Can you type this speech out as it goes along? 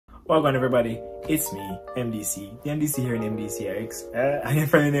Welcome everybody, it's me, MDC, the MDC here in MDCRX. I'm your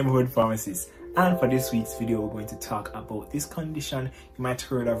friendly neighborhood pharmacist, and for this week's video we're going to talk about this condition you might have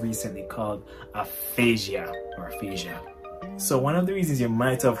heard of recently called aphasia or aphasia. So one of the reasons you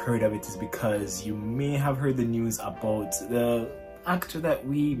might have heard of it is because you may have heard the news about the actor that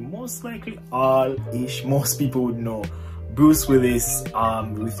we most likely most people would know, Bruce Willis,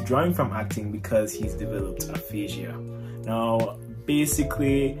 withdrawing from acting because he's developed aphasia. Now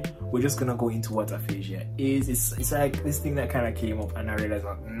basically we're just gonna go into what aphasia is. It's like this thing that kind of came up and I realized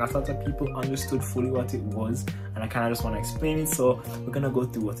that not a lot of people understood fully what it was, and I kind of just want to explain it. So we're gonna go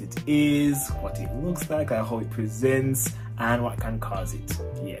through what it is, what it looks like, how it presents, and what can cause it,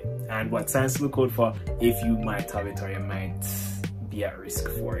 and what signs to look out for if you might have it or you might be at risk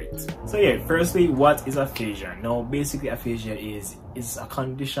for it. So firstly, what is aphasia? Now basically aphasia is a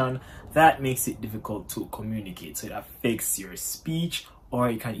condition that makes it difficult to communicate. So it affects your speech, or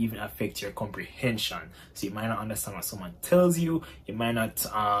it can even affect your comprehension. So you might not understand what someone tells you, you might not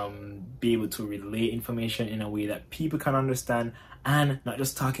be able to relay information in a way that people can understand, and not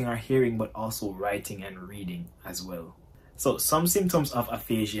just talking or hearing but also writing and reading as well. So some symptoms of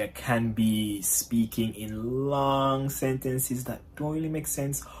aphasia can be speaking in long sentences that don't really make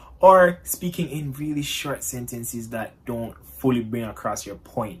sense, or speaking in really short sentences that don't fully bring across your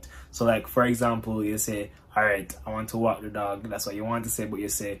point. So like for example, you say, all right, I want to walk the dog. That's what you want to say, but you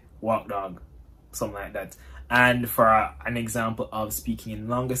say walk dog, something like that. And for an example of speaking in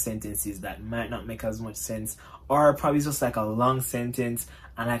longer sentences that might not make as much sense, or probably just like a long sentence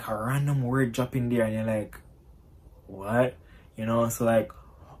and like a random word drop in there and you're like, what? You know, so like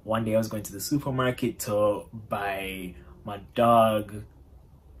one day I was going to the supermarket to buy my dog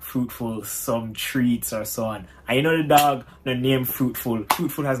Fruitful some treats or so on, and you know the dog, the name Fruitful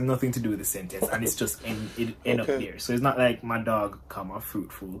has nothing to do with the sentence, and it's just end up there. So it's not like my dog comma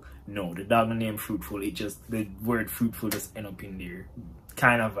Fruitful. No, the dog name Fruitful, it just, the word fruitful just end up in there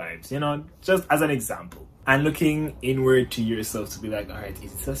kind of vibes, you know, just as an example. And looking inward to yourself to be like, all right,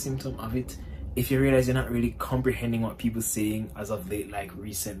 is this a symptom of it? If you realize you're not really comprehending what people are saying as of late, like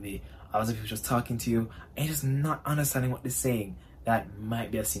recently, as if you're just talking to you and you're just not understanding what they're saying, that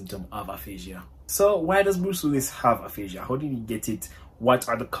might be a symptom of aphasia. So why does Bruce Willis have aphasia? How did he get it? What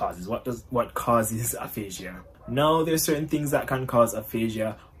are the causes? What causes aphasia? Now there's certain things that can cause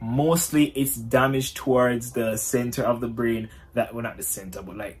aphasia. Mostly it's damage towards the center of the brain that, well, not the center,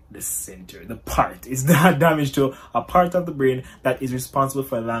 but like the center, the part is that damage to a part of the brain that is responsible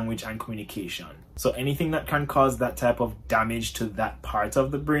for language and communication. So anything that can cause that type of damage to that part of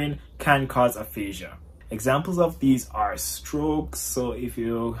the brain can cause aphasia. Examples of these are strokes. So if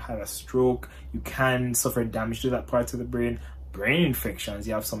you had a stroke, you can suffer damage to that part of the brain. Brain infections,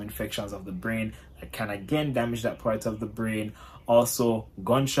 you have some infections of the brain that can again damage that part of the brain. Also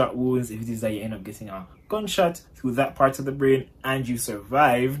gunshot wounds, if it is that you end up getting a gunshot through that part of the brain and you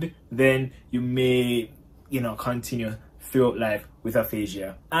survived, then you may, continue throughout life with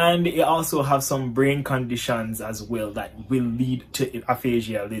aphasia. And you also have some brain conditions as well that will lead to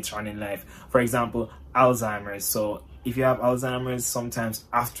aphasia later on in life. For example, Alzheimer's. So if you have Alzheimer's, sometimes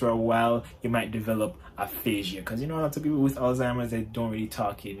after a while you might develop aphasia, because a lot of people with Alzheimer's, they don't really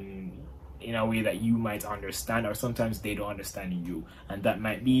talk in a way that you might understand, or sometimes they don't understand you, and that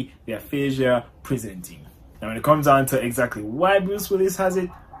might be the aphasia presenting. Now when it comes down to exactly why Bruce Willis has it,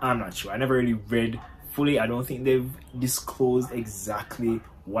 I'm not sure. I never really read fully. I don't think they've disclosed exactly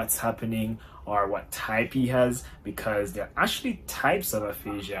what's happening or what type he has, because there are actually types of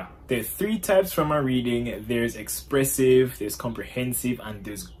aphasia. There are 3 types from my reading. There's expressive, there's comprehensive, and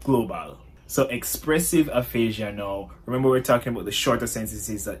there's global. So expressive aphasia, now remember we're talking about the shorter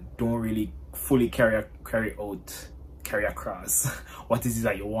sentences that don't really fully carry across what is it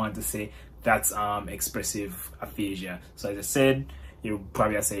that you want to say. That's expressive aphasia. So as I said, you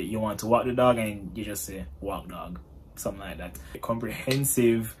probably say you want to walk the dog and you just say walk dog, something like that.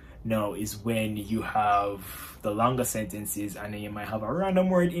 Comprehensive now is when you have the longer sentences and then you might have a random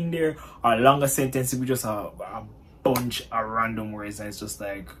word in there, or a longer sentence with just a bunch of random words and it's just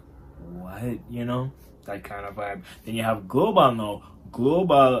like, what, that kind of vibe. Then you have global now.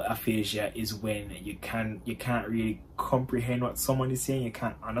 Global aphasia is when you can't really comprehend what someone is saying, you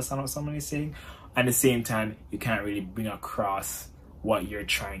can't understand what someone is saying, and at the same time you can't really bring across what you're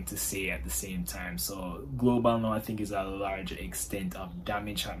trying to say at the same time. So global now I think is a larger extent of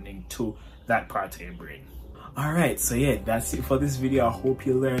damage happening to that part of your brain. Alright, so that's it for this video. I hope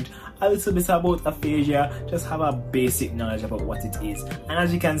you learned a little bit about aphasia, just have a basic knowledge about what it is. And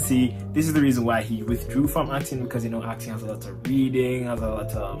as you can see, this is the reason why he withdrew from acting, because acting has a lot of reading, has a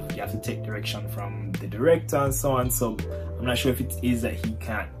lot of, you have to take direction from the director and so on. So I'm not sure if it is that he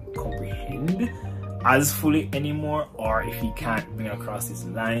can't comprehend as fully anymore, or if he can't bring across his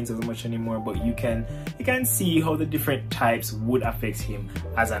lines as much anymore, but you can see how the different types would affect him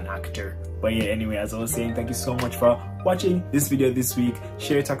as an actor. But yeah, anyway, as I was saying, thank you so much for watching this video this week.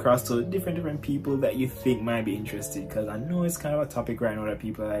 Share it across to different people that you think might be interested, because I know it's kind of a topic right now that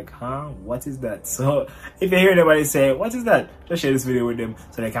people are like, huh, what is that? So if you hear anybody say, what is that, just share this video with them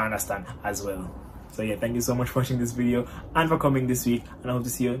so they can understand as well. So yeah, thank you so much for watching this video and for coming this week, and I hope to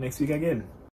see you next week again.